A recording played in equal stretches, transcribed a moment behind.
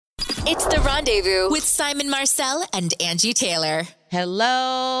It's The Rendezvous with Simon Marcel and Angie Taylor.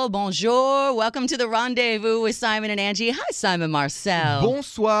 Hello, bonjour. Welcome to The Rendezvous with Simon and Angie. Hi, Simon Marcel.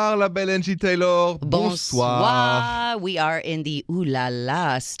 Bonsoir, la belle Angie Taylor. Bonsoir. We are in the Ooh La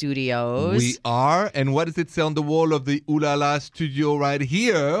La studios. We are. And what does it say on the wall of the Ooh La La studio right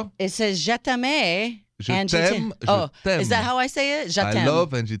here? It says Je t'aime. Je t'aime, je t'aime. Is that how I say it? Je t'aime. I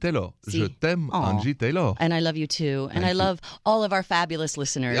love Angie Taylor. See? Je t'aime, Angie Taylor. And I love you too. And Thank I you. love all of our fabulous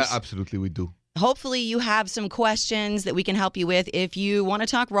listeners. Yeah, absolutely, we do. Hopefully you have some questions that we can help you with if you want to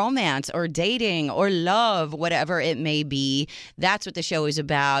talk romance or dating or love, whatever it may be. That's what the show is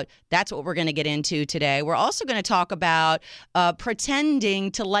about. That's what we're going to get into today. We're also going to talk about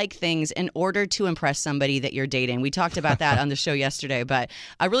pretending to like things in order to impress somebody that you're dating. We talked about that on the show yesterday, but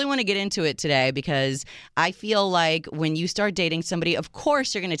I really want to get into it today because I feel like when you start dating somebody, of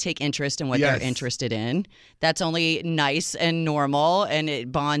course you're going to take interest in what Yes. they're interested in. That's only nice and normal, and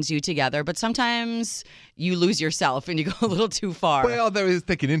it bonds you together. But sometimes you lose yourself and you go a little too far. Well, there is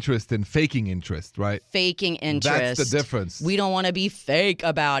taking interest and faking interest, right? Faking interest. That's the difference. We don't want to be fake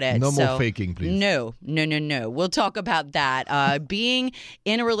about it. No more faking, please. No. We'll talk about that. Being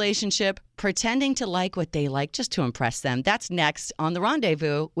in a relationship, pretending to like what they like just to impress them. That's next on The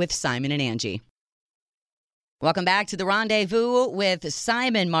Rendezvous with Simon and Angie. Welcome back to The Rendezvous with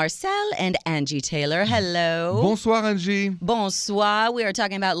Simon Marcel and Angie Taylor. Hello. Bonsoir, Angie. Bonsoir. We are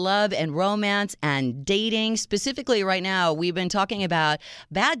talking about love and romance and dating. Specifically right now, we've been talking about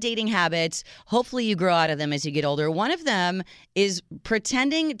bad dating habits. Hopefully you grow out of them as you get older. One of them is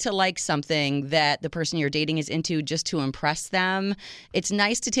pretending to like something that the person you're dating is into just to impress them. It's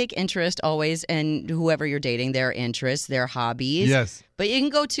nice to take interest always in whoever you're dating, their interests, their hobbies. Yes. But you can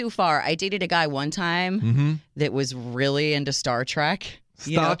go too far. I dated a guy one time that was really into Star Trek.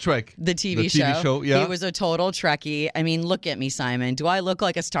 Star Trek. The TV show. Yeah. He was a total Trekkie. I mean, look at me, Simon. Do I look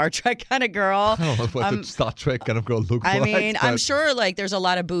like a Star Trek kind of girl? I don't know what a Star Trek kind of girl looks I like. mean, I'm but- sure like there's a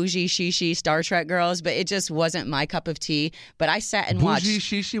lot of bougie, shishi Star Trek girls, but it just wasn't my cup of tea. But I sat and watched. Bougie,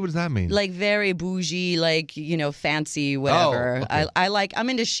 shishi, what does that mean? Like very bougie, like, fancy, whatever. Oh, okay. I'm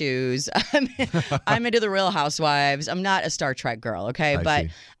into shoes. I'm into the Real Housewives. I'm not a Star Trek girl, okay? I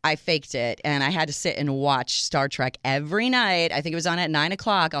see. I faked it, and I had to sit and watch Star Trek every night. I think it was on at 9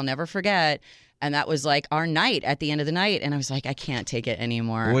 o'clock. I'll never forget. And that was like our night at the end of the night. And I was like, I can't take it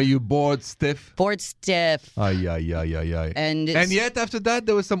anymore. Were you bored stiff? Bored stiff. Ay, ay, ay, ay, ay. And yet after that,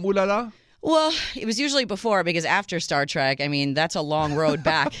 there was some ooh la la? Well, it was usually before, because after Star Trek, I mean, that's a long road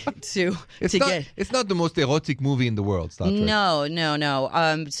back to get. It's not the most erotic movie in the world, Star Trek.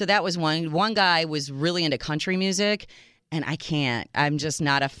 No. So that was one. One guy was really into country music, and I can't. I'm just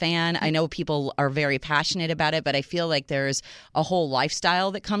not a fan. I know people are very passionate about it, but I feel like there's a whole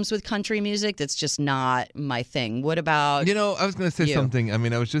lifestyle that comes with country music that's just not my thing. What about I was going to say you? something. I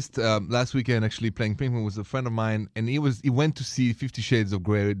mean, I was just last weekend actually playing ping pong with a friend of mine, and he went to see 50 Shades of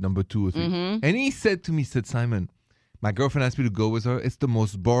Grey number 2 or 3. And he said to me, Simon, my girlfriend asked me to go with her. It's the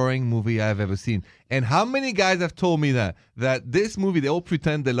most boring movie I've ever seen. And how many guys have told me that this movie, they all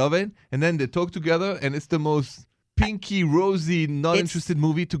pretend they love it, and then they talk together, and it's the most pinky, rosy, not interested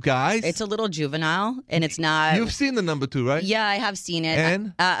movie to guys. It's a little juvenile, and it's not. You've seen the number 2, right? Yeah, I have seen it.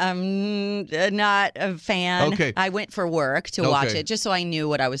 And? I'm not a fan. Okay. I went for work to watch it just so I knew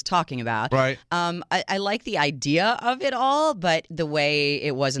what I was talking about. Right. I like the idea of it all, but the way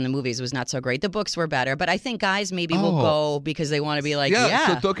it was in the movies was not so great. The books were better, but I think guys maybe will go because they want to be like,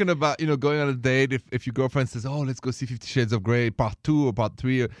 yeah. So talking about, going on a date, if your girlfriend says, oh, let's go see 50 Shades of Grey, part 2 or part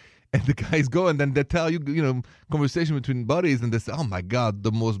 3, and the guys go, and then they tell you, conversation between buddies, and they say, oh my God,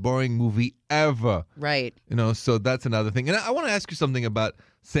 the most boring movie ever. Right. So that's another thing. And I want to ask you something about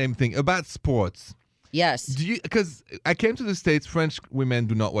sports. Yes. Because I came to the States, French women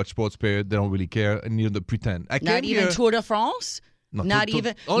do not watch sports, period. They don't really care, and they pretend. Not even Tour de France? Not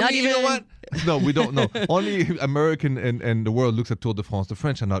even. You know what? No, we don't know. Only American and the world looks at Tour de France. The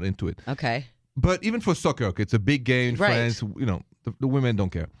French are not into it. Okay. But even for soccer, okay, it's a big game in France. The women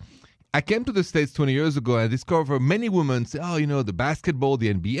don't care. I came to the States 20 years ago and I discovered many women say, the basketball,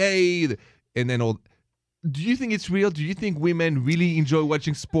 the NBA, and then all. Do you think it's real? Do you think women really enjoy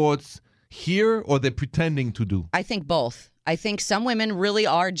watching sports here, or they're pretending to do? I think both. I think some women really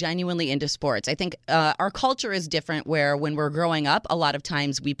are genuinely into sports. I think our culture is different where when we're growing up, a lot of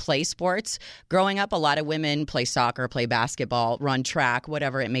times we play sports. Growing up, a lot of women play soccer, play basketball, run track,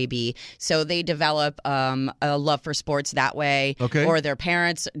 whatever it may be. So they develop a love for sports that way. Okay. Or their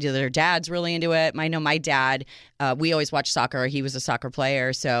parents, their dad's really into it. I know my dad, we always watched soccer. He was a soccer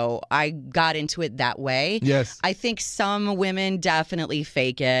player. So I got into it that way. Yes. I think some women definitely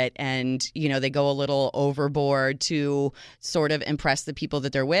fake it and, they go a little overboard to sort of impress the people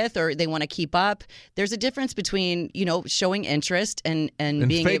that they're with, or they want to keep up. There's a difference between, showing interest and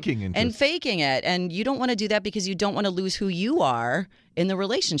being faking interest. and faking it. And you don't want to do that because you don't want to lose who you are in the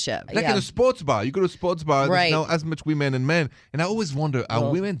relationship. Like in a sports bar. You go to a sports bar, Right. there's now as much women and men. And I always wonder, are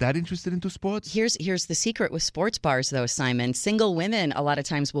women that interested into sports? Here's the secret with sports bars, though, Simon. Single women a lot of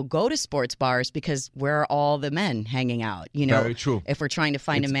times will go to sports bars because where are all the men hanging out? Very true. If we're trying to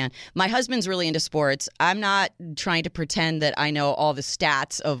find a man. My husband's really into sports. I'm not trying to pretend that I know all the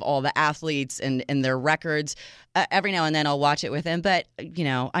stats of all the athletes and their records. Every now and then I'll watch it with him, but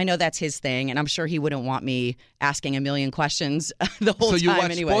I know that's his thing, and I'm sure he wouldn't want me asking a million questions the whole time. So you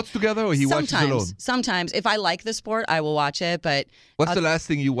watch anyway. sports together, or he watches alone? Sometimes, if I like the sport, I will watch it. But what's the last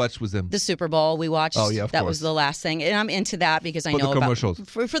thing you watched with him? the Super Bowl we watched. Oh, yeah, of that course. was the last thing, and I'm into that because I For the know commercials.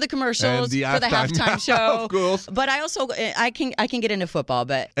 about for the commercials, And the for the halftime. halftime show, Of course. But I also I can get into football,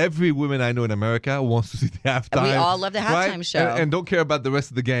 but. Every woman I know in America wants to see the halftime. We all love the halftime right? show. And don't care about the rest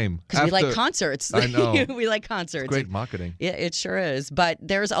of the game. Because we like After- concerts. I know. We like concerts. Great marketing. Yeah, it sure is. But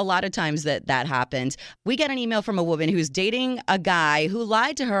there's a lot of times that happens. We get an email from a woman who's dating a guy who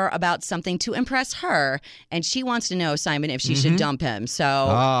lied to her about something to impress her. And she wants to know, Simon, if she should dump him.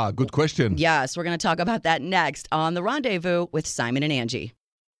 So, Good question. yes, we're going to talk about that next on The Rendezvous with Simon and Angie.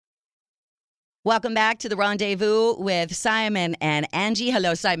 Welcome back to The Rendezvous with Simon and Angie.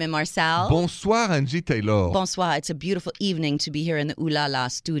 Hello, Simon Marcel. Bonsoir, Angie Taylor. Bonsoir. It's a beautiful evening to be here in the Ooh La La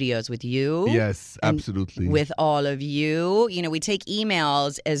studios with you. Yes, and absolutely. with all of you. We take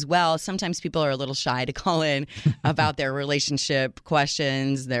emails as well. Sometimes people are a little shy to call in about their relationship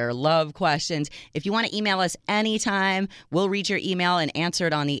questions, their love questions. If you want to email us anytime, we'll read your email and answer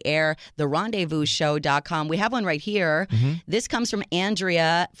it on the air, therendezvousshow.com. We have one right here. This comes from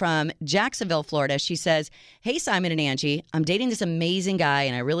Andrea from Jacksonville, Florida. She says, "Hey, Simon and Angie, I'm dating this amazing guy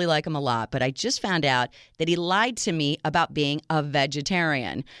and I really like him a lot, but I just found out that he lied to me about being a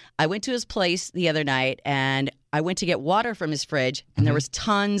vegetarian. I went to his place the other night and I went to get water from his fridge and there was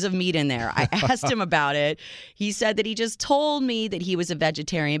tons of meat in there. I asked him about it. He said that he just told me that he was a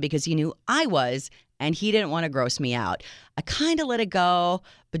vegetarian because he knew I was and he didn't want to gross me out. I kind of let it go,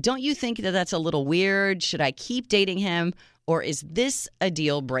 but don't you think that that's a little weird? Should I keep dating him? Or is this a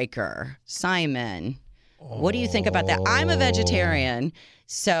deal breaker?" Simon, what do you think about that? I'm a vegetarian,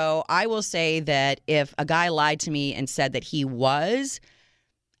 so I will say that if a guy lied to me and said that he was,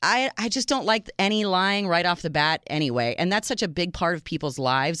 I just don't like any lying right off the bat anyway. And that's such a big part of people's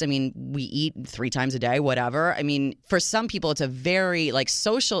lives. I mean, we eat 3 times a day, whatever. I mean, for some people, it's a very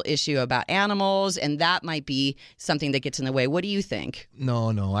social issue about animals, and that might be something that gets in the way. What do you think?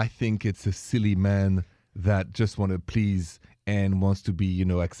 No, I think it's a silly man that just want to please and wants to be,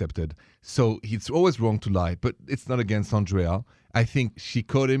 accepted. So it's always wrong to lie, but it's not against Andrea. I think she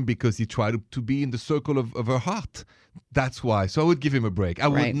caught him because he tried to be in the circle of her heart. That's why. So I would give him a break. I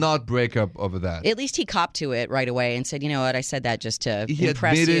would not break up over that. At least he copped to it right away and said, "You know what, I said that just to He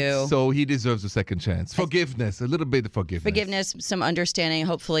impress admitted, you." so he deserves a second chance. Forgiveness, a little bit of forgiveness. Forgiveness, some understanding.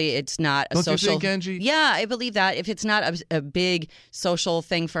 Hopefully it's not a Don't social... you think, Angie? Yeah, I believe that. If it's not a big social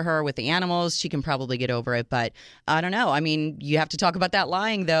thing for her with the animals, she can probably get over it. But I don't know. I mean, you have to talk about that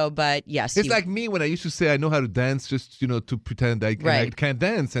lying, though. But yes. It's like me when I used to say I know how to dance just, to pretend I can't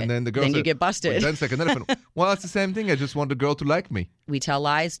dance. And then the girl Then said, you get busted. "Well, dance like an elephant." Well, it's the same thing. I just want the girl to like me. We tell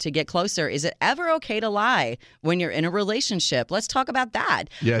lies to get closer. Is it ever okay to lie when you're in a relationship? Let's talk about that.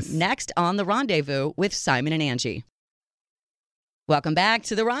 Yes. Next on The Rendezvous with Simon and Angie. Welcome back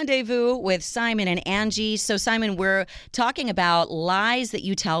to The Rendezvous with Simon and Angie. So, Simon, we're talking about lies that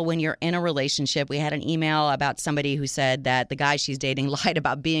you tell when you're in a relationship. We had an email about somebody who said that the guy she's dating lied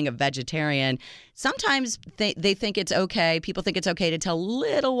about being a vegetarian. Sometimes they think it's okay. People think it's okay to tell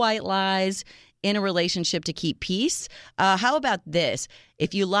little white lies in a relationship to keep peace. How about this?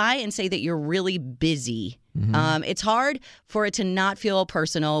 If you lie and say that you're really busy, it's hard for it to not feel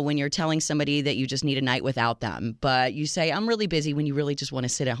personal when you're telling somebody that you just need a night without them. But you say, "I'm really busy," when you really just want to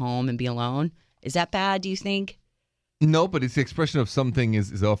sit at home and be alone. Is that bad, do you think? No, but it's the expression of something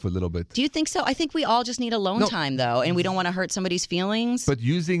is off a little bit. Do you think so? I think we all just need alone time, though, and we don't want to hurt somebody's feelings. But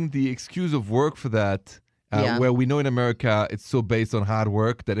using the excuse of work for that, Yeah. where we know in America it's so based on hard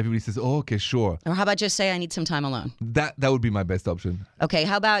work that everybody says, "Oh, okay, sure." Or how about just say, "I need some time alone"? That would be my best option. Okay,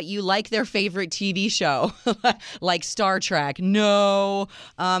 how about you like their favorite TV show, like Star Trek? No.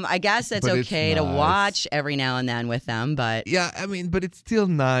 I guess that's But it's okay to nice. watch every now and then with them, but Yeah, I mean, but it's still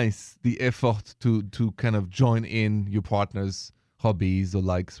nice, the effort to kind of join in your partner's hobbies or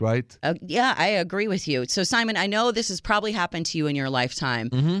likes, right? yeah, I agree with you. So, Simon, I know this has probably happened to you in your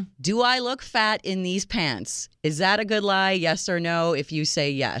lifetime. Do I look fat in these pants? Is that a good lie, yes or no, if you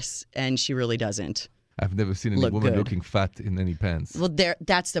say yes and she really doesn't? I've never seen any Look woman good. looking fat in any pants. Well,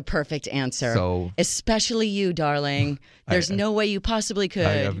 that's the perfect answer. So- especially you, darling. There's no way you possibly could.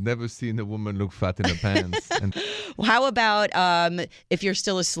 I have never seen a woman look fat in her pants. And How about if you're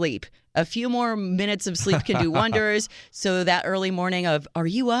still asleep? A few more minutes of sleep can do wonders. So that early morning of, are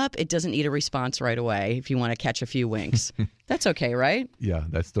you up? It doesn't need a response right away if you want to catch a few winks. That's okay, right? yeah,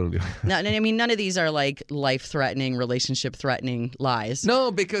 that's totally. No, I mean, none of these are like life-threatening, relationship-threatening lies.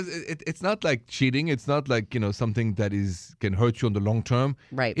 No, because it's not like cheating. It's not like, something that can hurt you on the long term.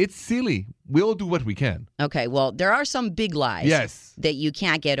 Right. It's silly. We all do what we can. Okay, well, there are some big lies Yes. that you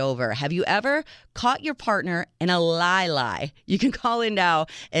can't get over. Have you ever caught your partner in a lie? You can call in now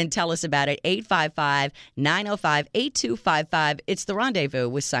and tell us about it. 855-905-8255. It's The Rendezvous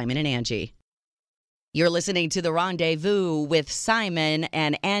with Simon and Angie. You're listening to The Rendezvous with Simon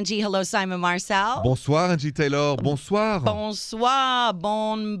and Angie. Hello, Simon Marcel. Bonsoir, Angie Taylor. Bonsoir. Bonsoir,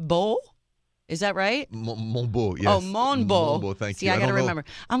 bon beau. Is that right? Mon beau, yes. Oh, mon beau. Mon beau, thank See, you. I got to don't know- remember.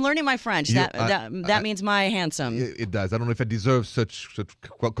 I'm learning my French. You- That means my handsome. It does. I don't know if I deserve such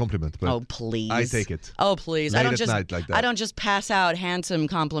compliment, but Oh, please. I take it. Oh, please. Late at night like that. I don't just pass out handsome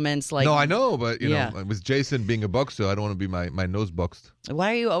compliments like. no, I know, but Yeah. with Jason being a boxer, I don't want to be my nose boxed.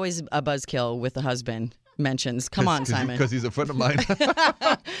 Why are you always a buzzkill with the husband mentions? Come on, Simon. Because he's a friend of mine.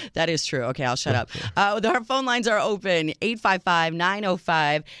 That is true. Okay, I'll shut up. Our phone lines are open.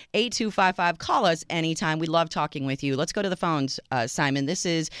 855-905-8255. Call us anytime. We love talking with you. Let's go to the phones, Simon. This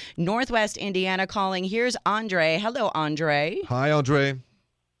is Northwest Indiana calling. Here's Andre. Hello, Andre. Hi, Andre.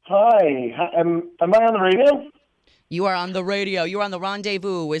 Hi. Am I on the radio? You are on the radio. You're on The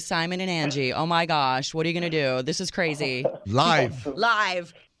Rendezvous with Simon and Angie. Oh, my gosh. What are you going to do? This is crazy. Live.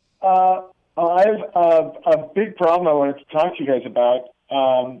 Live. I have a big problem I wanted to talk to you guys about.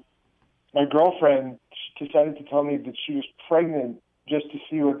 My girlfriend decided to tell me that she was pregnant just to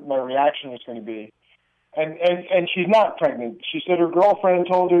see what my reaction was going to be. And she's not pregnant. She said her girlfriend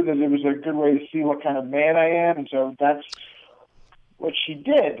told her that it was a good way to see what kind of man I am, and so that's what she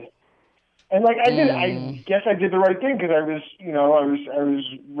did. And like I guess I did the right thing because I was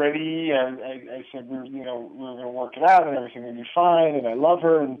ready. I said we were going to work it out and everything would be fine, and I love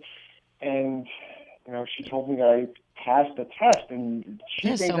her, and she told me that I passed the test, and she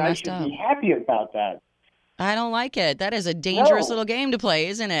That's thinks so I messed should up. be happy about that. I don't like it. That is a dangerous No. little game to play,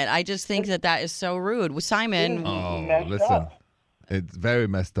 isn't it? I just think that is so rude. Well, Simon, Oh, Messed listen. up. It's very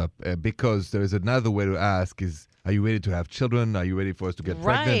messed up because there is another way to ask is, are you ready to have children? Are you ready for us to get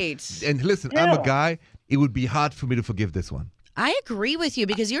Right. pregnant? And listen, I'm a Yeah. guy. It would be hard for me to forgive this one. I agree with you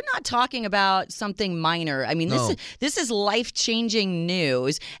because you're not talking about something minor. I mean, No. this is life-changing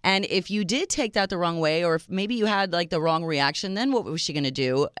news. And if you did take that the wrong way, or if maybe you had like the wrong reaction, then what was she going to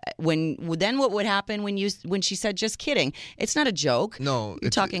do? Then what would happen when she said just kidding? It's not a joke. No.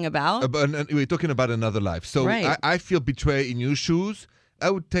 You're talking about. We're talking about another life. So Right. I feel betrayed in your shoes. I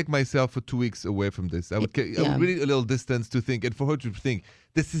would take myself for 2 weeks away from this. I would really a little distance to think, and for her to think,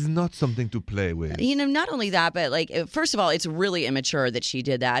 this is not something to play with. Not only that, but like, first of all, it's really immature that she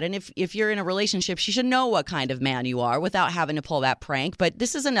did that. And if you're in a relationship, she should know what kind of man you are without having to pull that prank. But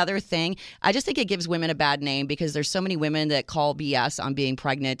this is another thing. I just think it gives women a bad name because there's so many women that call BS on being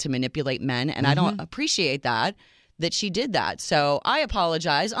pregnant to manipulate men. And I don't appreciate that she did that. So I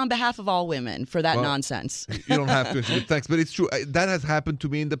apologize on behalf of all women for that nonsense. You don't have to. Thanks, but it's true. That has happened to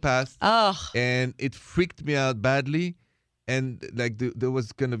me in the past. Oh, And it freaked me out badly. And like there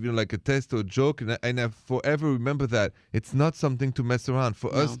was kind of like a test or a joke, and I forever remember that it's not something to mess around.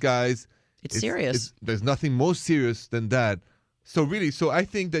 For us guys, It's serious. There's nothing more serious than that. So I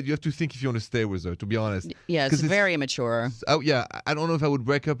think that you have to think if you want to stay with her. To be honest, yeah, it's 'Cause very immature. I don't know if I would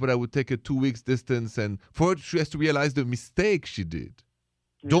break up, but I would take a 2 weeks distance, and for her, she has to realize the mistake she did.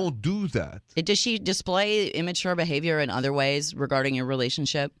 Don't do that. Does she display immature behavior in other ways regarding your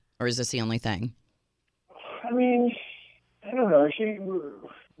relationship, or is this the only thing? I mean, I don't know.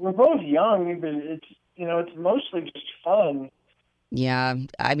 We're both young, but it's mostly just fun. Yeah,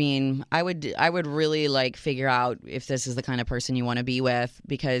 I mean, I would really like figure out if this is the kind of person you want to be with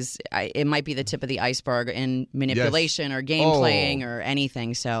because it might be the tip of the iceberg in manipulation or game playing or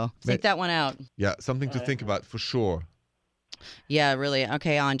anything. So think that one out. Yeah, something to think about for sure. Yeah, really.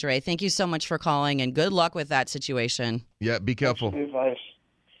 Okay, Andre, thank you so much for calling and good luck with that situation. Yeah, be careful. Good advice.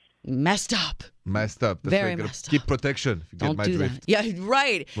 Messed up. Messed up. That's Very why you gotta messed keep up. protection. If you Don't get my do drift. that. Yeah,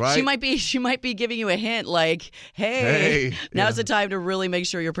 right. Right? She might be giving you a hint like, hey, now's the time to really make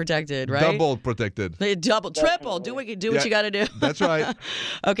sure you're protected, right? Double protected. Triple. Do what you got to do. That's right.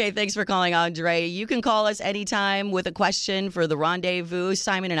 Okay, thanks for calling, Andre. You can call us anytime with a question for the Rendezvous.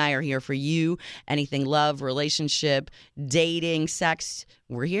 Simon and I are here for you. Anything love, relationship, dating, sex,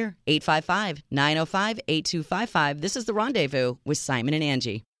 we're here. 855-905-8255. This is the Rendezvous with Simon and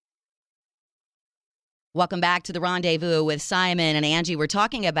Angie. Welcome back to the Rendezvous with Simon and Angie. We're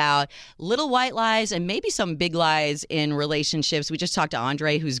talking about little white lies and maybe some big lies in relationships. We just talked to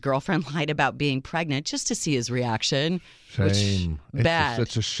Andre, whose girlfriend lied about being pregnant, just to see his reaction. Shame. Bad.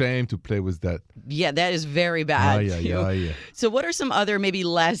 It's such a shame to play with that. Yeah, that is very bad. Yeah. So what are some other maybe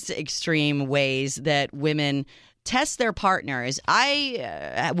less extreme ways that women test their partners?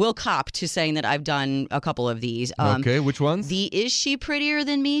 I will cop to saying that I've done a couple of these. Okay, which ones? The "is she prettier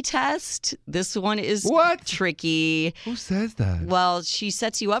than me" test. This one is tricky. Who says that? Well, she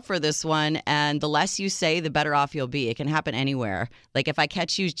sets you up for this one, and the less you say, the better off you'll be. It can happen anywhere. Like if I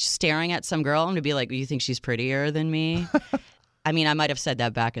catch you staring at some girl, I'm going to be like, you think she's prettier than me? I mean, I might have said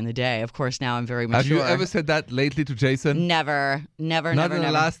that back in the day. Of course, now I'm very mature. Have you ever said that lately to Jason? Never. Not in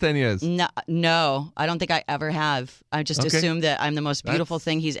the last 10 years? No, I don't think I ever have. I just assumed that I'm the most beautiful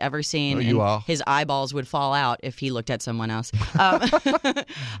thing he's ever seen. Oh, you are. His eyeballs would fall out if he looked at someone else.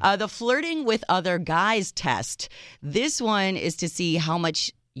 The flirting with other guys test. This one is to see how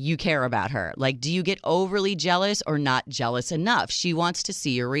much you care about her. Like, do you get overly jealous or not jealous enough? She wants to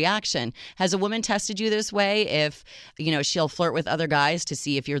see your reaction. Has a woman tested you this way? If, she'll flirt with other guys to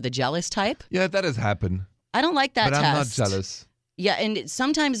see if you're the jealous type? Yeah, that has happened. I don't like that but test. I'm not jealous. Yeah, and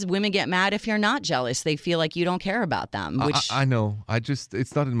sometimes women get mad if you're not jealous. They feel like you don't care about them, which... I know.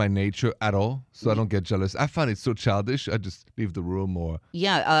 It's not in my nature at all, so I don't get jealous. I find it so childish. I just leave the room or...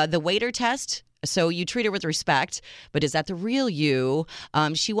 Yeah, the waiter test... So you treat her with respect, but is that the real you?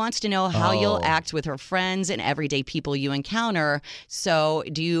 She wants to know how you'll act with her friends and everyday people you encounter. So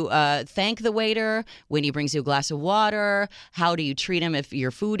do you thank the waiter when he brings you a glass of water? How do you treat him if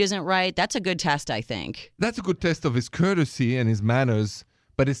your food isn't right? That's a good test, I think. That's a good test of his courtesy and his manners,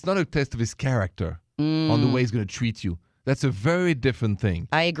 but it's not a test of his character on the way he's going to treat you. That's a very different thing.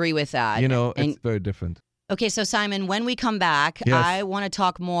 I agree with that. It's very different. Okay, so Simon, when we come back, Yes. I want to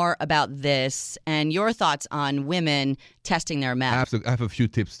talk more about this and your thoughts on women testing their men. I have a few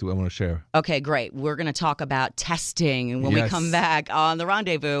tips too I want to share. Okay, great. We're going to talk about testing when we come back on The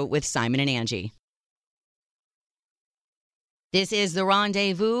Rendezvous with Simon and Angie. This is The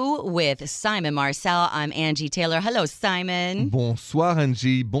Rendezvous with Simon Marcel. I'm Angie Taylor. Hello, Simon. Bonsoir,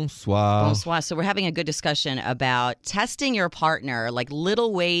 Angie. Bonsoir. Bonsoir. So we're having a good discussion about testing your partner, like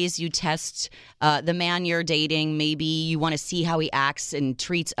little ways you test the man you're dating. Maybe you want to see how he acts and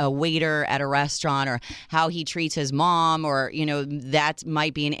treats a waiter at a restaurant, or how he treats his mom, or, that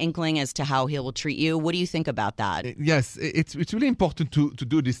might be an inkling as to how he will treat you. What do you think about that? Yes, it's really important to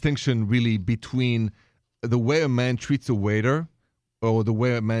do a distinction really between the way a man treats a waiter or the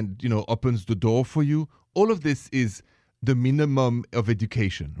way a man, opens the door for you. All of this is the minimum of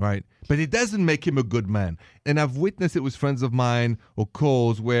education, right? But it doesn't make him a good man. And I've witnessed it with friends of mine or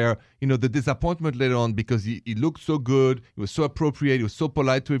calls where, the disappointment later on because he looked so good, he was so appropriate, he was so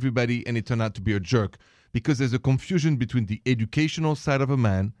polite to everybody, and it turned out to be a jerk. Because there's a confusion between the educational side of a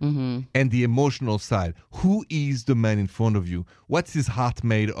man and the emotional side. Who is the man in front of you? What's his heart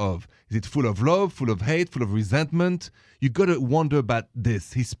made of? Is it full of love, full of hate, full of resentment? You got to wonder about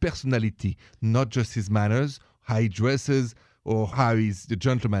this, his personality, not just his manners, how he dresses, or how he's the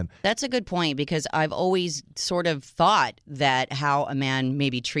gentleman. That's a good point, because I've always sort of thought that how a man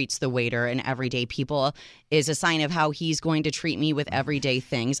maybe treats the waiter and everyday people is a sign of how he's going to treat me with everyday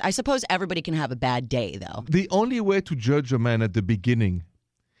things. I suppose everybody can have a bad day, though. The only way to judge a man at the beginning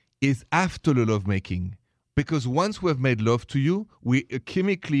is after the lovemaking. Because once we've made love to you, we're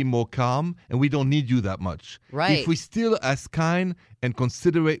chemically more calm and we don't need you that much. Right. If we're still as kind and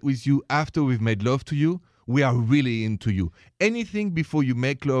considerate with you after we've made love to you, we are really into you. Anything before you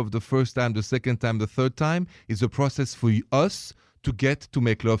make love the first time, the second time, the third time is a process for us to get to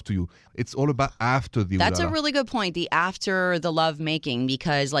make love to you. It's all about after the That's ulala. a really good point, the after the love making,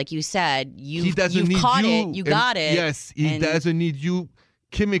 because like you said, you've need caught you, it, you got it. Yes, he doesn't need you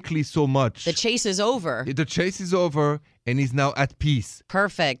chemically so much. The chase is over. The chase is over, and he's now at peace.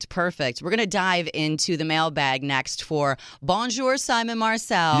 Perfect. We're going to dive into the mailbag next for Bonjour, Simon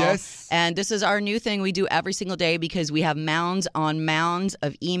Marcel. Yes. And this is our new thing we do every single day, because we have mounds on mounds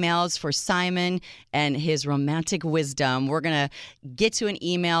of emails for Simon and his romantic wisdom. We're going to get to an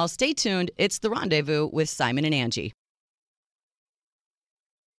email. Stay tuned. It's The Rendezvous with Simon and Angie.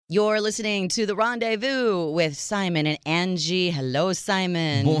 You're listening to The Rendezvous with Simon and Angie. Hello,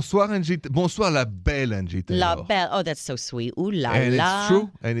 Simon. Bonsoir, Angie. Bonsoir, la belle Angie Taylor. La belle. Oh, that's so sweet. Ooh la and la. It's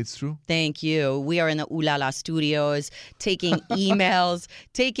true. And it's true. Thank you. We are in the Ooh La La studios taking emails,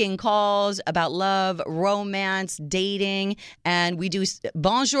 taking calls about love, romance, dating. And we do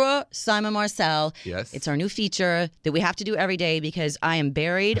Bonjour, Simon Marcel. Yes. It's our new feature that we have to do every day because I am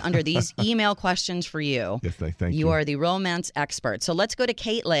buried under these email questions for you. Yes, thank you. You are the romance expert. So let's go to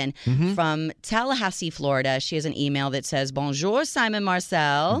Caitlin from Tallahassee, Florida. She has an email that says, Bonjour, Simon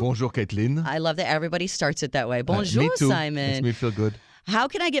Marcel. Bonjour, Caitlin. I love that everybody starts it that way. Bonjour, me too. Simon. Makes me feel good. How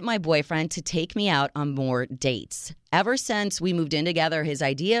can I get my boyfriend to take me out on more dates? Ever since we moved in together, his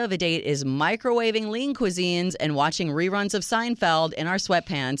idea of a date is microwaving lean cuisines and watching reruns of Seinfeld in our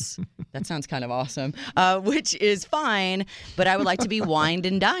sweatpants. That sounds kind of awesome, which is fine, but I would like to be wined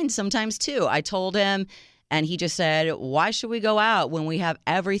and dined sometimes too. I told him, and he just said, why should we go out when we have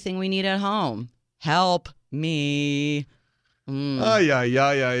everything we need at home? Help me.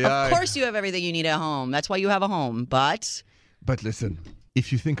 Of course you have everything you need at home. That's why you have a home, But listen,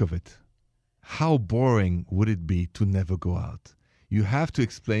 if you think of it, how boring would it be to never go out? You have to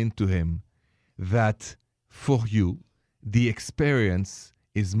explain to him that for you, the experience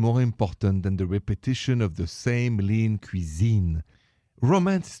is more important than the repetition of the same lean cuisine.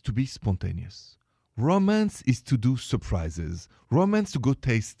 Romance is to be spontaneous. Romance is to do surprises. Romance to go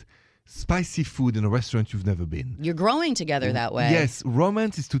taste spicy food in a restaurant you've never been. You're growing together that way. Yes,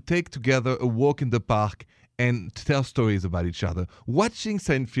 romance is to take together a walk in the park and tell stories about each other. Watching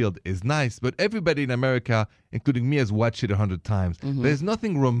Seinfeld is nice, but everybody in America, including me, has watched it 100 times. There's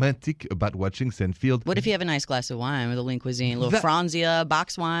nothing romantic about watching Seinfeld. What if you have a nice glass of wine with a lean cuisine, a little Franzia,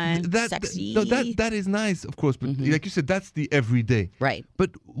 box wine, sexy? That is nice, of course, but like you said, that's the everyday. Right.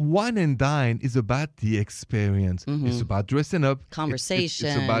 But wine and dine is about the experience. It's about dressing up. Conversation.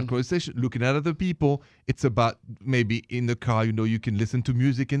 It's about conversation, looking at other people. It's about maybe in the car, you can listen to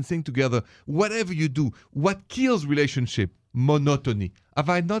music and sing together. Whatever you do, what kills relationship? Monotony. Have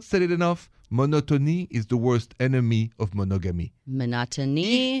I not said it enough? Monotony is the worst enemy of monogamy.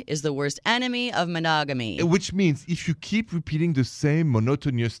 Monotony is the worst enemy of monogamy. Which means if you keep repeating the same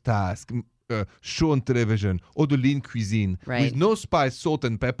monotonous task, show on television, or the lean cuisine, with no spice, salt,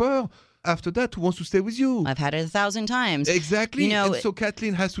 and pepper, after that, who wants to stay with you? I've had it 1,000 times. Exactly. And so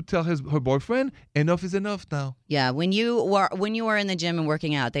Kathleen has to tell her boyfriend, enough is enough now. Yeah, when you are in the gym and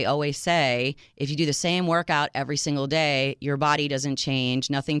working out, they always say if you do the same workout every single day, your body doesn't change,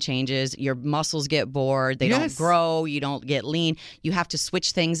 nothing changes, your muscles get bored, they don't grow, you don't get lean. You have to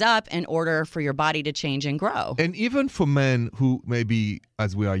switch things up in order for your body to change and grow. And even for men who maybe,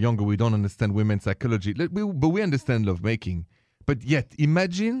 as we are younger, we don't understand women's psychology, but we understand lovemaking. But yet,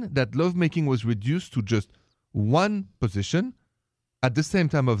 imagine that lovemaking was reduced to just one position at the same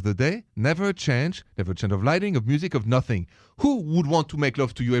time of the day, never a change of lighting, of music, of nothing. Who would want to make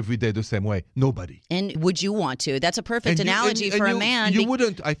love to you every day the same way? Nobody. And would you want to? That's a perfect analogy for a man. You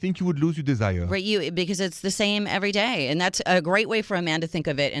wouldn't. I think you would lose your desire. Right, because it's the same every day. And that's a great way for a man to think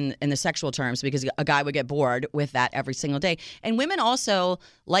of it in the sexual terms, because a guy would get bored with that every single day. And women also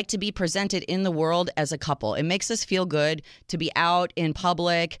like to be presented in the world as a couple. It makes us feel good to be out in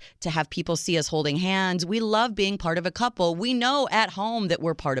public, to have people see us holding hands. We love being part of a couple. We know at home that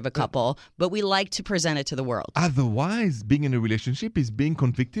we're part of a couple, but we like to present it to the world. Otherwise, being in a relationship is being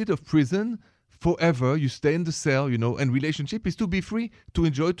convicted of prison forever. You stay in the cell, and relationship is to be free, to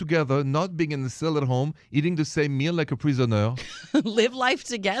enjoy together, not being in the cell at home, eating the same meal like a prisoner. Live life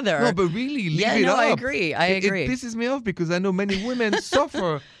together. No, but really, live it up. I agree. It pisses me off because I know many women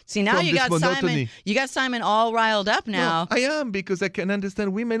suffer. See, now from you this got monotony. Simon. You got Simon all riled up now. No, I am, because I can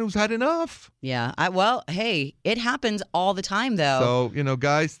understand women who's had enough. Yeah. Hey, it happens all the time, though. So,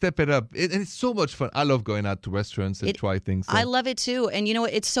 guys, step it up. And it's so much fun. I love going out to restaurants and try things. So. I love it too. And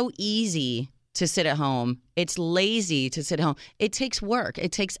it's so easy to sit at home. It's lazy to sit at home. It takes work.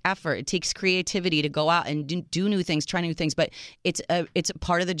 It takes effort. It takes creativity to go out and do new things, try new things. But it's a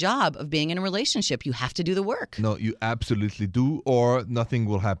part of the job of being in a relationship. You have to do the work. No, you absolutely do, or nothing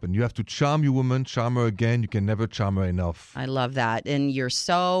will happen. You have to charm your woman, charm her again. You can never charm her enough. I love that. And you're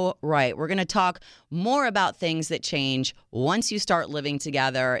so right. We're going to talk more about things that change once you start living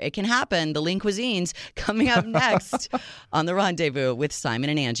together. It can happen. The lean cuisines coming up next on The Rendezvous with Simon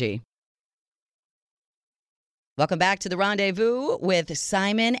and Angie. Welcome back to the Rendezvous with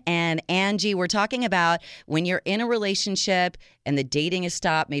Simon and Angie. We're talking about when you're in a relationship and the dating is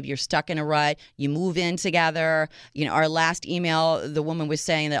stopped, maybe you're stuck in a rut, you move in together. You know, our last email, the woman was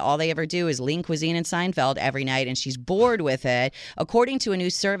saying that all they ever do is lean cuisine and Seinfeld every night, and she's bored with it. According to a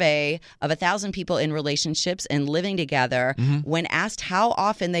new survey of 1,000 people in relationships and living together, when asked how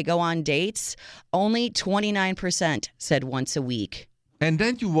often they go on dates, only 29% said once a week. And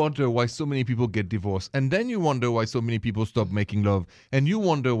then you wonder why so many people get divorced. And then you wonder why so many people stop making love. And you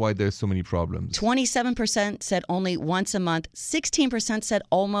wonder why there's so many problems. 27% said only once a month. 16% said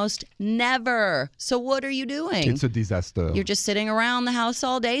almost never. So what are you doing? It's a disaster. You're just sitting around the house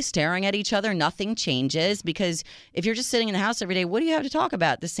all day, staring at each other. Nothing changes, because if you're just sitting in the house every day, what do you have to talk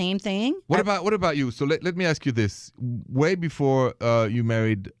about? The same thing? What about you? So let me ask you this. Way before you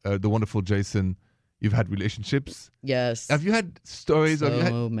married the wonderful Jason, you've had relationships. Yes. Have you had stories?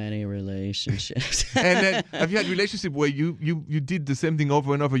 So many relationships. And then have you had relationship where you did the same thing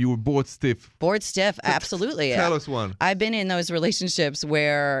over and over? You were bored stiff. Bored stiff, absolutely. Tell us one. I've been in those relationships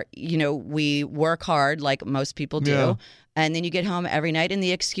where, you know, we work hard like most people do. Yeah. And then you get home every night and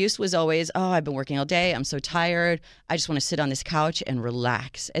the excuse was always, oh, I've been working all day. I'm so tired. I just want to sit on this couch and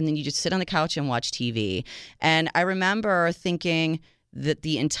relax. And then you just sit on the couch and watch TV. And I remember thinking that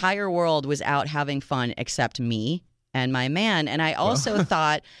the entire world was out having fun except me and my man. And I also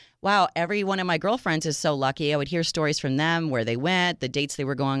thought, wow, every one of my girlfriends is so lucky. I would hear stories from them, where they went, the dates they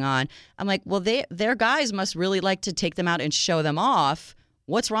were going on. I'm like, well, their guys must really like to take them out and show them off.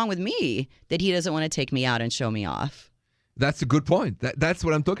 What's wrong with me that he doesn't want to take me out and show me off? That's a good point. That's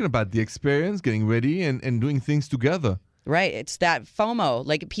what I'm talking about. The experience, getting ready and doing things together. Right. It's that FOMO.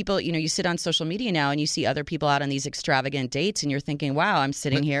 Like people, you know, you sit on social media now and you see other people out on these extravagant dates and you're thinking, wow, I'm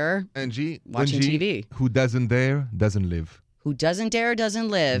sitting here watching TV. Who doesn't dare doesn't live. Who doesn't dare doesn't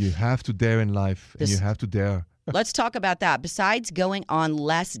live. You have to dare in life, and you have to dare. Let's talk about that. Besides going on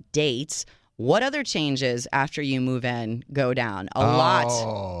less dates, what other changes after you move in go down? A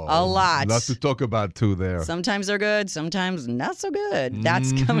lot. Lots to talk about too there. Sometimes they're good, sometimes not so good.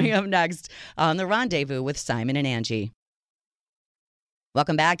 That's coming up next on The Rendezvous with Simon and Angie.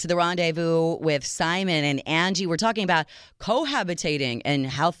 Welcome back to The Rendezvous with Simon and Angie. We're talking about cohabitating and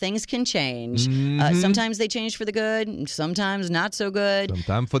how things can change. Sometimes they change for the good, sometimes not so good.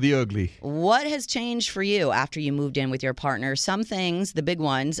 Sometimes for the ugly. What has changed for you after you moved in with your partner? Some things, the big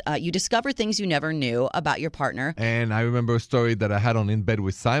ones, you discover things you never knew about your partner. And I remember a story that I had on In Bed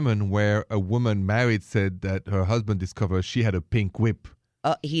with Simon where a woman married said that her husband discovered she had a pink whip.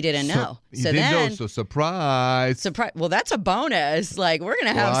 He didn't know. He didn't know, so surprise. Well, that's a bonus. Like, we're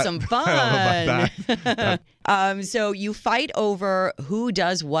going to have some fun. So you fight over who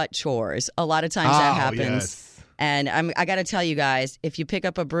does what chores. A lot of times that happens. Yes. And I got to tell you guys, if you pick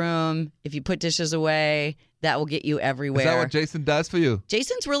up a broom, if you put dishes away, that will get you everywhere. Is that what Jason does for you?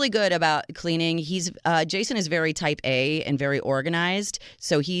 Jason's really good about cleaning. Jason is very type A and very organized.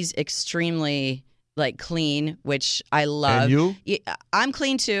 So he's extremely clean, which I love. And you? I'm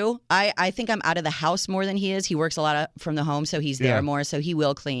clean too. I think I'm out of the house more than he is. He works a lot from the home, so he's there more, so he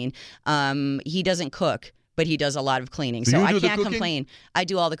will clean. He doesn't cook, but he does a lot of cleaning. So I can't complain. I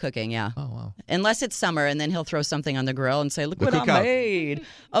do all the cooking, yeah. Oh, wow. Unless it's summer, and then he'll throw something on the grill and say, look what I made.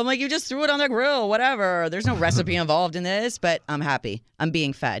 I'm like, you just threw it on the grill, whatever. There's no recipe involved in this, but I'm happy. I'm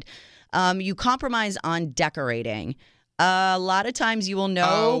being fed. You compromise on decorating. A lot of times you will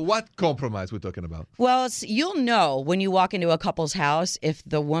know. What compromise we're talking about? Well, you'll know when you walk into a couple's house if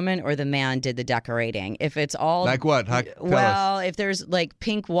the woman or the man did the decorating. If it's all. Like what? Tell us. If there's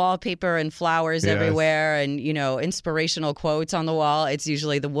pink wallpaper and flowers everywhere and, inspirational quotes on the wall, it's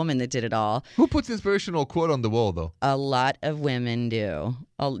usually the woman that did it all. Who puts inspirational quote on the wall, though? A lot of women do.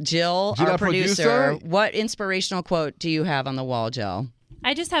 Jill, our producer, what inspirational quote do you have on the wall, Jill?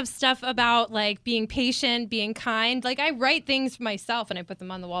 I just have stuff about being patient, being kind. I write things for myself and I put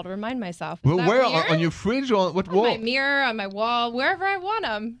them on the wall to remind myself. Well, where on your fridge or what wall? On my mirror, on my wall, wherever I want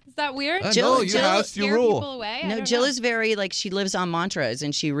them. Is that weird? Jill, your house, you rule. People away? No, Jill is very she lives on mantras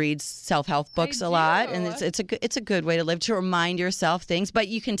and she reads self-help books a lot, and it's a good way to live, to remind yourself things. But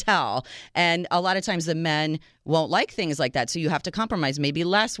you can tell, and a lot of times the men won't like things like that, so you have to compromise. Maybe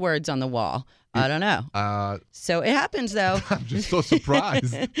less words on the wall. I don't know. So it happens, though. I'm just so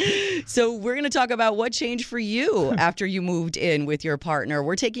surprised. So we're going to talk about what changed for you after you moved in with your partner.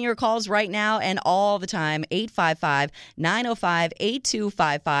 We're taking your calls right now and all the time.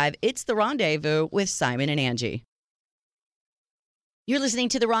 855-905-8255. It's The Rendezvous with Simon and Angie. You're listening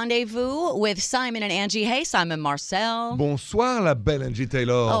to The Rendezvous with Simon and Angie. Hey, Simon Marcel. Bonsoir, la belle Angie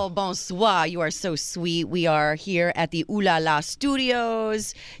Taylor. Oh, bonsoir. You are so sweet. We are here at the Ooh La La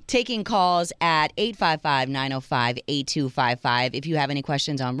Studios taking calls at 855-905-8255. If you have any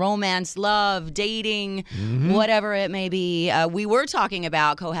questions on romance, love, dating, whatever it may be. We were talking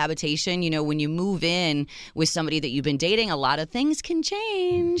about cohabitation. You know, when you move in with somebody that you've been dating, a lot of things can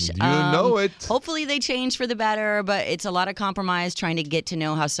change. You know it. Hopefully they change for the better, but it's a lot of compromise trying to get to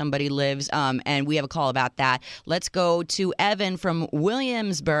know how somebody lives. And we have a call about that. Let's go to Evan from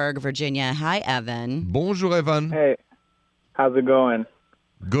Williamsburg, Virginia. Hi, Evan. Bonjour, Evan. Hey, how's it going?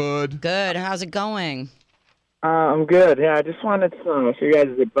 Good. Good. How's it going? I'm good. Yeah, I just wanted some for you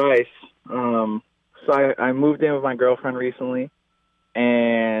guys' advice. So I moved in with my girlfriend recently,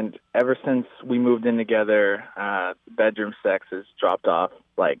 and ever since we moved in together, bedroom sex has dropped off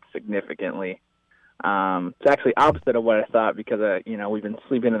like significantly. It's actually opposite of what I thought because we've been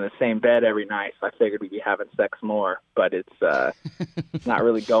sleeping in the same bed every night, so I figured we'd be having sex more, but it's not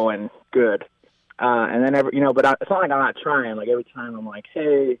really going good. And then it's not like I'm not trying. Like every time I'm like,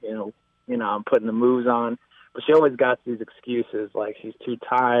 hey, I'm putting the moves on, but she always got these excuses like she's too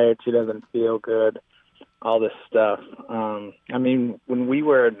tired, she doesn't feel good, all this stuff. I mean, when we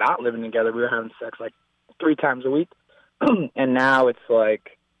were not living together, we were having sex like 3 times a week, and now it's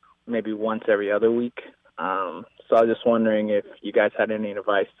like maybe once every other week. So I was just wondering if you guys had any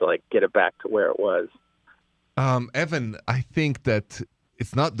advice to like get it back to where it was. Evan, I think that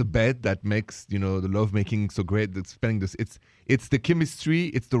it's not the bed that makes the lovemaking so great. That's spending this. It's the chemistry,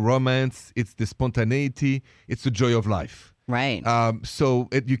 it's the romance, it's the spontaneity, it's the joy of life. Right. So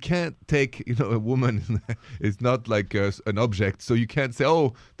you can't take, a woman is not like an object. So you can't say,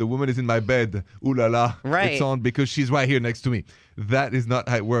 oh, the woman is in my bed. Ooh la la. Right. It's on because she's right here next to me. That is not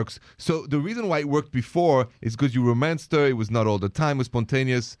how it works. So the reason why it worked before is because you romanced her. It was not all the time. It was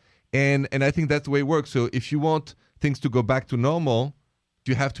spontaneous. And I think that's the way it works. So if you want things to go back to normal,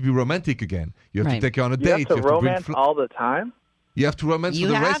 you have to be romantic again. You have to take her on a date. You have to romance all the time? You have to romance for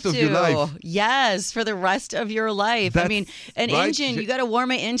the rest of your life. Yes, for the rest of your life. I mean, an engine, you got to warm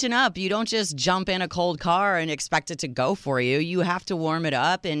an engine up. You don't just jump in a cold car and expect it to go for you. You have to warm it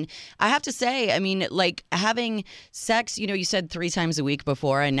up. And I have to say, I mean, like having sex, you said 3 times a week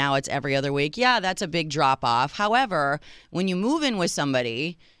before, and now it's every other week. Yeah, that's a big drop off. However, when you move in with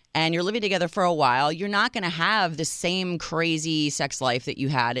somebody and you're living together for a while, you're not going to have the same crazy sex life that you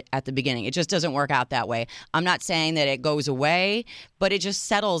had at the beginning. It just doesn't work out that way. I'm not saying that it goes away, but it just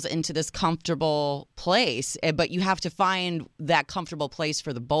settles into this comfortable place. But you have to find that comfortable place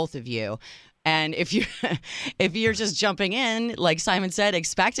for the both of you. And if you're just jumping in, like Simon said,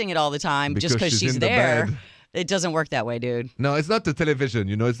 expecting it all the time just because she's there, it doesn't work that way, dude. No, it's not the television.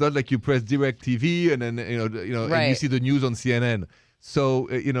 It's not like you press direct TV and then Right. and you see the news on CNN. So,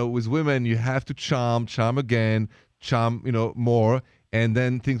 with women, you have to charm again, more, and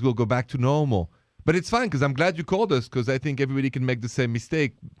then things will go back to normal. But it's fine because I'm glad you called us because I think everybody can make the same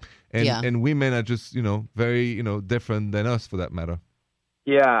mistake. And women are just, very, different than us for that matter.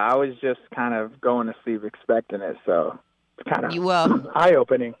 Yeah, I was just kind of going to sleep expecting it, so it's kind of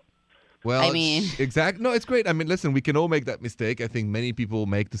eye-opening. Well, I mean, exactly. No, it's great. I mean, listen, we can all make that mistake. I think many people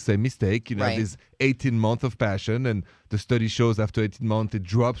make the same mistake. Right. This 18 months of passion, and the study shows after 18 months it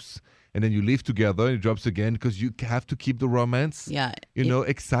drops, and then you live together and it drops again because you have to keep the romance,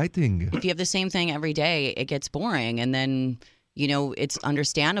 exciting. If you have the same thing every day, it gets boring, and then it's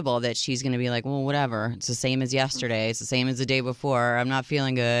understandable that she's going to be like, well, whatever. It's the same as yesterday. It's the same as the day before. I'm not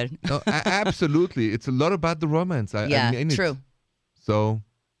feeling good. No, absolutely. It's a lot about the romance. I mean true. It. So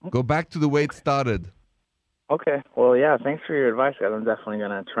go back to the way it started. Okay. Well, yeah, thanks for your advice, guys. I'm definitely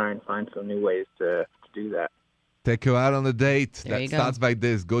going to try and find some new ways to do that. Take her out on a date. There that you go. starts like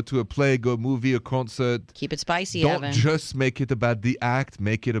this. Go to a play, go a movie, a concert. Keep it spicy, Don't Evan. just make it about the act.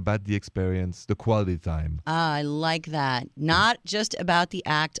 Make it about the experience, the quality time. I like that. Not just about the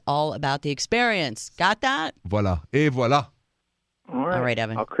act, all about the experience. Got that? Voilà. Et voilà. All right,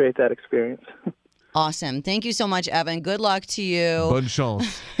 Evan. I'll create that experience. Awesome. Thank you so much, Evan. Good luck to you. Bonne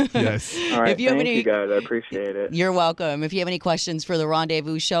chance. Yes. All right, If you have thank any- you guys. I appreciate it. You're welcome. If you have any questions for The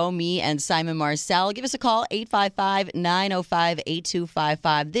Rendezvous Show, me and Simon Marcel, give us a call,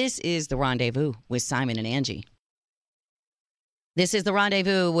 855-905-8255. This is The Rendezvous with Simon and Angie. This is The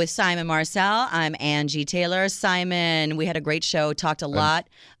Rendezvous with Simon Marcel. I'm Angie Taylor. Simon, we had a great show, talked a lot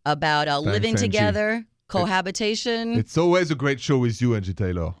about living Angie. together, cohabitation. It's always a great show with you, Angie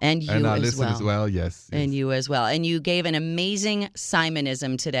Taylor. And you our as listeners well. as well. Yes. And you as well. And you gave an amazing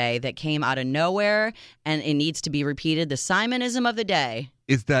Simonism today that came out of nowhere, and it needs to be repeated. The Simonism of the day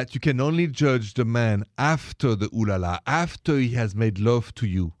is that you can only judge the man after the ooh la la, after he has made love to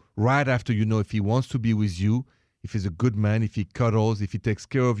you, right after you know if he wants to be with you, if he's a good man, if he cuddles, if he takes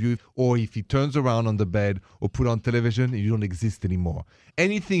care of you, or if he turns around on the bed or put on television and you don't exist anymore.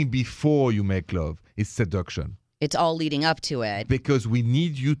 Anything before you make love is seduction. It's all leading up to it. Because we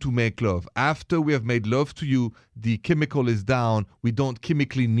need you to make love. After we have made love to you, the chemical is down. We don't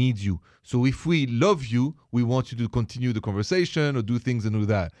chemically need you. So if we love you, we want you to continue the conversation or do things and do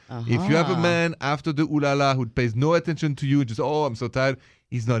that. If you have a man after the ooh la la who pays no attention to you, just, oh, I'm so tired,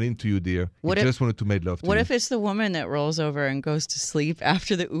 he's not into you, dear. He just wanted to make love to you. What if it's the woman that rolls over and goes to sleep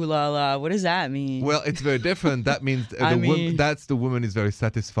after the ooh la la? What does that mean? Well, it's very different. That means that's the woman is very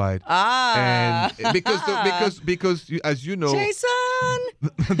satisfied. Ah. And because as you know, Jason!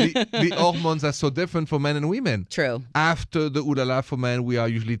 the hormones are so different for men and women. True. After the ooh la la for men, we are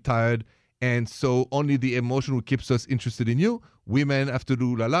usually tired. And so only the emotion will keeps us interested in you. Women, after the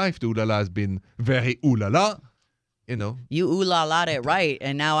ooh la la, if the ooh la la has been very ooh la la, you know. You ooh la la'd it right,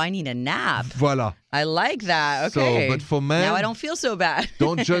 and now I need a nap. Voila. I like that. Okay. So, but for men, now I don't feel so bad.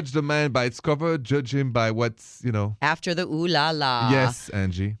 don't judge the man by its cover. Judge him by what's, After the ooh la la. Yes,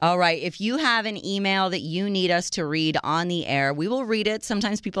 Angie. All right. If you have an email that you need us to read on the air, we will read it.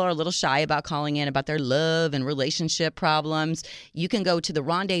 Sometimes people are a little shy about calling in about their love and relationship problems. You can go to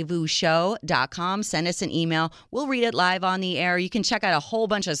therendezvousshow.com, send us an email. We'll read it live on the air. You can check out a whole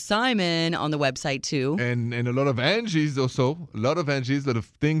bunch of Simon on the website too. And a lot of Angie's also. A lot of Angie's, a lot of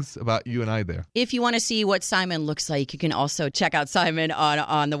things about you and I there. If you want to see what Simon looks like, you can also check out Simon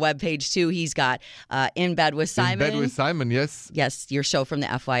on the webpage too. He's got In Bed with Simon. In Bed with Simon, yes. Yes, your show from the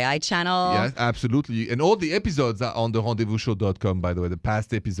FYI channel. Yes, absolutely. And all the episodes are on therendezvousshow.com, by the way, the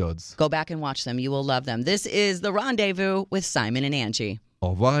past episodes. Go back and watch them. You will love them. This is The Rendezvous with Simon and Angie.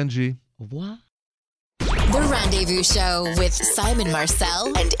 Au revoir, Angie. Au revoir. The Rendezvous Show with Simon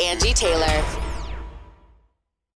Marcel and Angie Taylor.